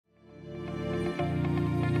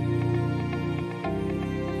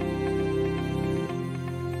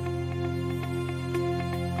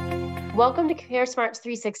Welcome to CareSmarts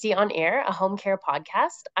 360 on Air, a home care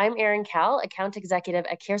podcast. I'm Erin, account executive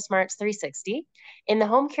at CareSmarts 360. In the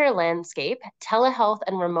home care landscape, telehealth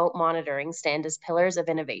and remote monitoring stand as pillars of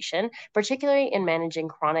innovation, particularly in managing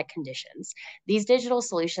chronic conditions. These digital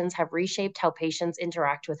solutions have reshaped how patients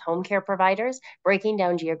interact with home care providers, breaking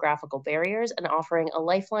down geographical barriers and offering a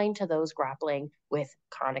lifeline to those grappling with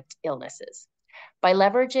chronic illnesses. By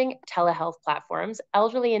leveraging telehealth platforms,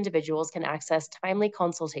 elderly individuals can access timely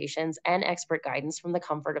consultations and expert guidance from the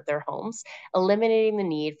comfort of their homes, eliminating the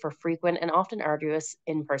need for frequent and often arduous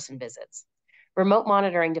in person visits. Remote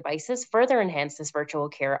monitoring devices further enhance this virtual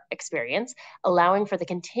care experience, allowing for the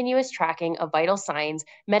continuous tracking of vital signs,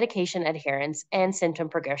 medication adherence, and symptom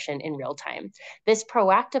progression in real time. This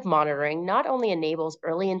proactive monitoring not only enables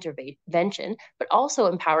early intervention, but also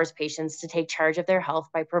empowers patients to take charge of their health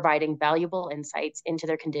by providing valuable insights into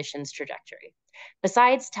their condition's trajectory.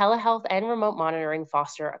 Besides, telehealth and remote monitoring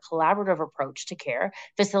foster a collaborative approach to care,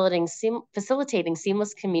 facilitating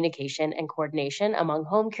seamless communication and coordination among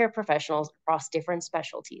home care professionals across different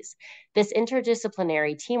specialties. This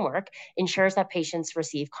interdisciplinary teamwork ensures that patients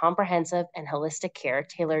receive comprehensive and holistic care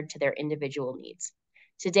tailored to their individual needs.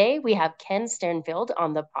 Today, we have Ken Sternfeld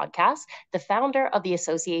on the podcast, the founder of the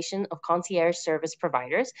Association of Concierge Service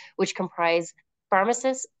Providers, which comprise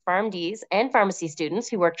pharmacists, PharmDs, and pharmacy students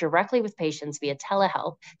who work directly with patients via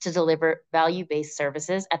telehealth to deliver value-based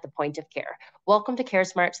services at the point of care. Welcome to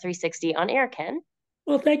CareSmarts 360 on Air, Ken.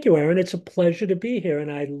 Well, thank you, Erin. It's a pleasure to be here.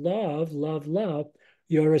 And I love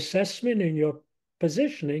your assessment and your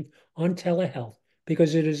positioning on telehealth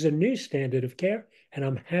because it is a new standard of care. And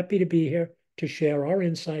I'm happy to be here to share our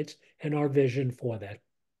insights and our vision for that.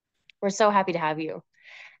 We're so happy to have you.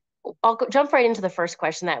 I'll jump right into the first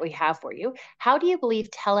question that we have for you. How do you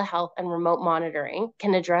believe telehealth and remote monitoring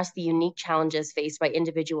can address the unique challenges faced by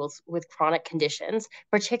individuals with chronic conditions,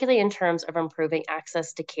 particularly in terms of improving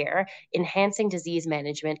access to care, enhancing disease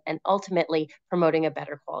management, and ultimately promoting a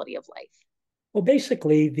better quality of life? Well,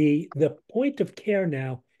 basically, the point of care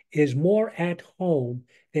now is more at home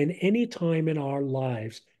than any time in our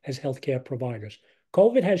lives as healthcare providers.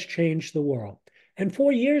 COVID has changed the world. And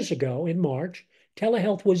 4 years ago, in March,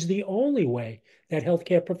 telehealth was the only way that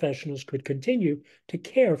healthcare professionals could continue to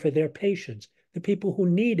care for their patients, the people who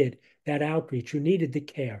needed that outreach, who needed the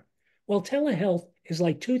care. Well, telehealth is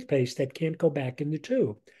like toothpaste that can't go back in the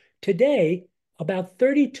tube. Today, about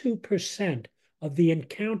 32% of the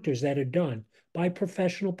encounters that are done by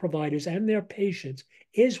professional providers and their patients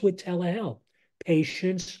is with telehealth.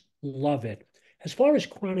 Patients love it. As far as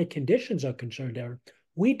chronic conditions are concerned, Erin,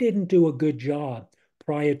 we didn't do a good job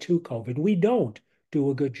prior to COVID. We don't do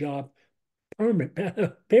a good job,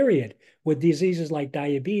 period, with diseases like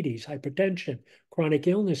diabetes, hypertension, chronic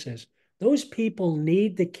illnesses. Those people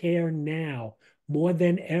need the care now more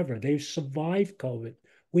than ever. They've survived COVID.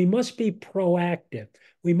 We must be proactive.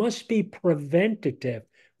 We must be preventative.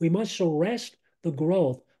 We must arrest the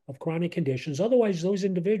growth of chronic conditions. Otherwise, those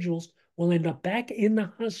individuals will end up back in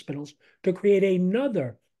the hospitals to create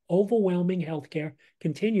another overwhelming healthcare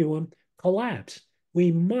continuum collapse.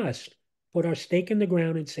 We must put our stake in the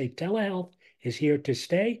ground and say telehealth is here to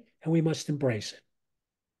stay, and we must embrace it.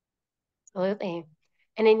 Absolutely.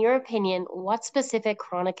 And in your opinion, what specific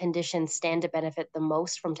chronic conditions stand to benefit the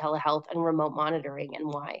most from telehealth and remote monitoring and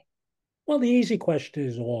why? Well, the easy question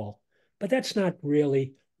is all, but that's not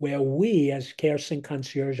really where we as CareSync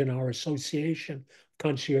Concierge and our association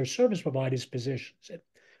concierge service providers positions it.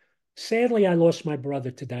 Sadly, I lost my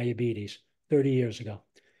brother to diabetes 30 years ago.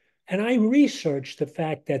 And I researched the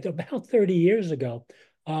fact that about 30 years ago,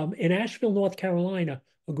 in Asheville, North Carolina,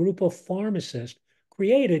 a group of pharmacists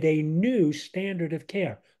created a new standard of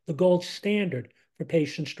care, the gold standard for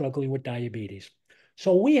patients struggling with diabetes.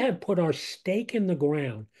 So we have put our stake in the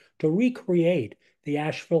ground to recreate the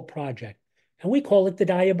Asheville Project. And we call it the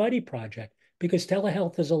DiaBuddy Project because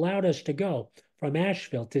telehealth has allowed us to go from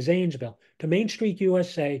Asheville to Zanesville to Main Street,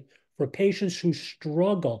 USA for patients who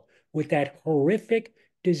struggle with that horrific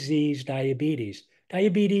disease, diabetes.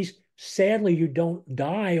 Diabetes, sadly, you don't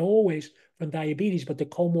die always from diabetes, but the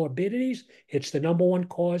comorbidities, it's the number one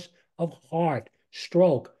cause of heart,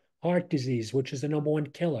 stroke, heart disease, which is the number one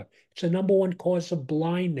killer. It's the number one cause of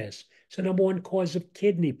blindness. It's the number one cause of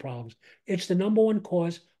kidney problems. It's the number one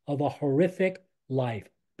cause of a horrific life,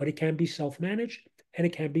 but it can be self-managed and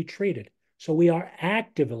it can be treated. So we are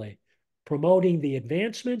actively promoting the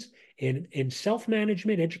advancements in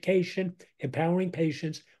self-management, education, empowering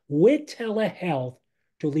patients with telehealth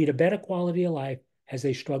to lead a better quality of life as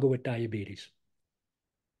they struggle with diabetes.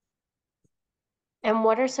 And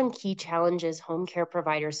what are some key challenges home care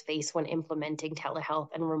providers face when implementing telehealth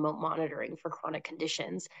and remote monitoring for chronic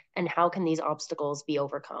conditions? And how can these obstacles be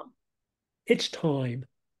overcome? It's time.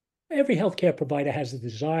 Every healthcare provider has a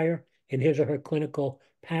desire in his or her clinical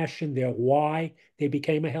passion, their why they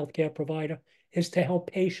became a healthcare provider is to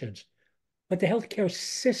help patients. But the healthcare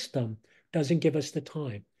system doesn't give us the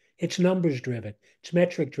time. It's numbers driven, it's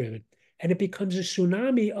metric driven, and it becomes a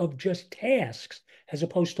tsunami of just tasks as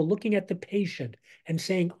opposed to looking at the patient and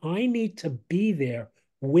saying, I need to be there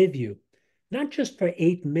with you, not just for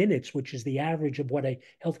 8 minutes, which is the average of what a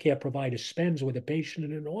healthcare provider spends with a patient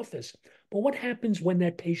in an office, but what happens when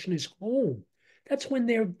that patient is home? That's when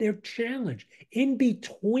they're challenged in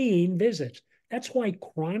between visits. That's why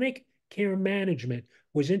chronic care management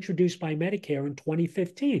was introduced by Medicare in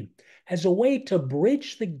 2015 as a way to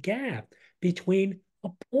bridge the gap between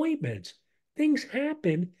appointments. Things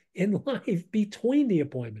happen in life between the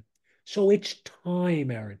appointment. So it's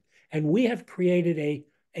time, Erin. And we have created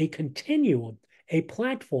a continuum, a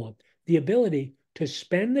platform, the ability to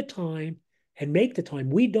spend the time and make the time.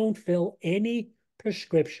 We don't fill any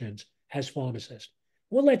prescriptions as pharmacists.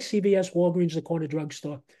 We'll let CVS, Walgreens, the corner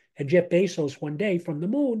drugstore, and Jeff Bezos one day from the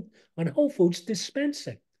moon on Whole Foods dispense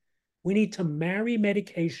it. We need to marry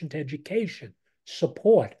medication to education,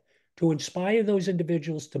 support, to inspire those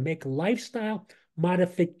individuals to make lifestyle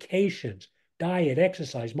modifications, diet,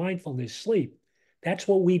 exercise, mindfulness, sleep. That's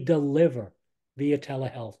what we deliver via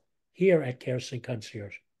telehealth here at CareSync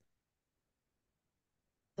Concierge.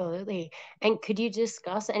 Absolutely. And could you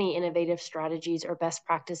discuss any innovative strategies or best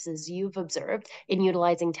practices you've observed in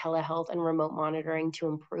utilizing telehealth and remote monitoring to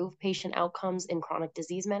improve patient outcomes in chronic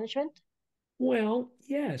disease management? Well,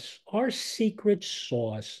 yes, our secret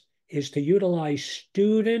sauce is to utilize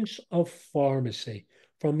students of pharmacy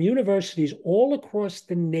from universities all across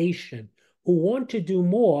the nation who want to do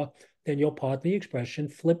more than, you'll pardon the expression,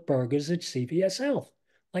 flip burgers at CVS Health,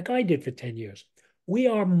 like I did for 10 years. We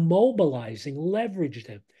are mobilizing, leverage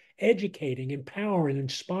them, educating, empowering,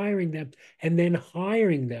 inspiring them, and then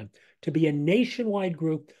hiring them to be a nationwide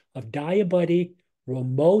group of diabetic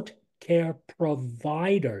remote care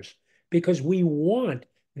providers because we want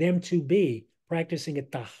them to be practicing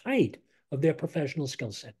at the height of their professional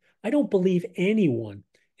skill set. I don't believe anyone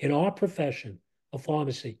in our profession of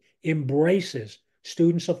pharmacy embraces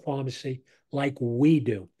students of pharmacy like we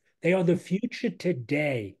do. They are the future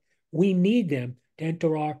today. We need them to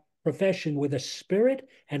enter our profession with a spirit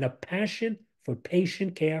and a passion for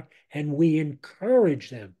patient care, and we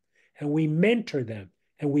encourage them and we mentor them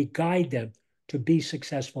and we guide them to be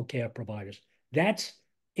successful care providers. That's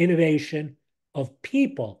innovation of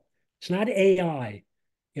people. It's not AI.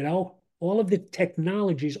 All of the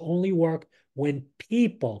technologies only work when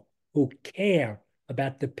people who care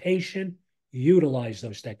about the patient utilize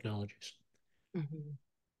those technologies. Mhm.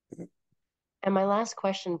 And my last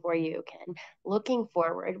question for you, Ken, looking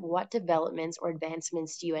forward, what developments or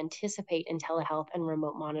advancements do you anticipate in telehealth and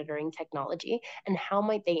remote monitoring technology, and how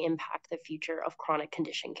might they impact the future of chronic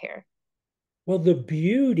condition care? Well, the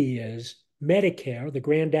beauty is Medicare, the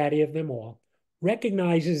granddaddy of them all,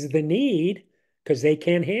 recognizes the need, because they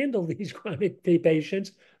can't handle these chronic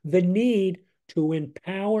patients, the need to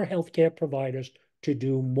empower healthcare providers to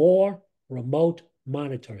do more remote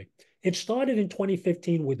monitoring. It started in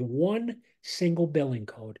 2015 with one single billing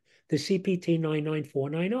code, the CPT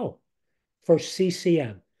 99490 for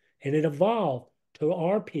CCM, and it evolved to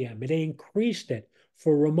RPM. It increased it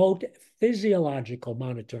for remote physiological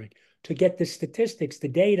monitoring to get the statistics, the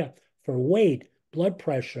data for weight, blood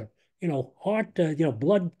pressure, heart,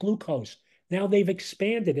 blood glucose. Now they've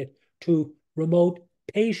expanded it to remote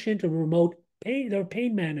patient and remote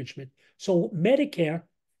pain management. So Medicare,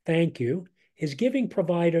 thank you, is giving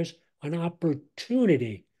providers an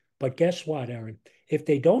opportunity. But guess what, Erin? If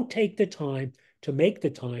they don't take the time to make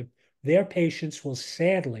the time, their patients will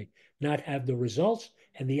sadly not have the results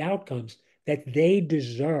and the outcomes that they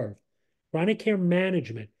deserve. Chronic care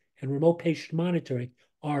management and remote patient monitoring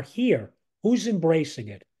are here. Who's embracing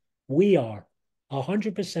it? We are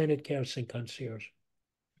 100% at CareSync Concierge.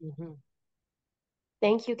 Mhm.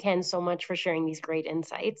 Thank you, Ken, so much for sharing these great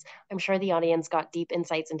insights. I'm sure the audience got deep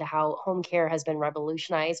insights into how home care has been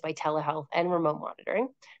revolutionized by telehealth and remote monitoring,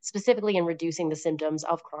 specifically in reducing the symptoms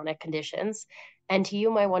of chronic conditions. And to you,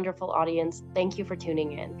 my wonderful audience, thank you for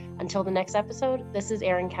tuning in. Until the next episode, this is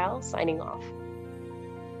Erin Cal signing off.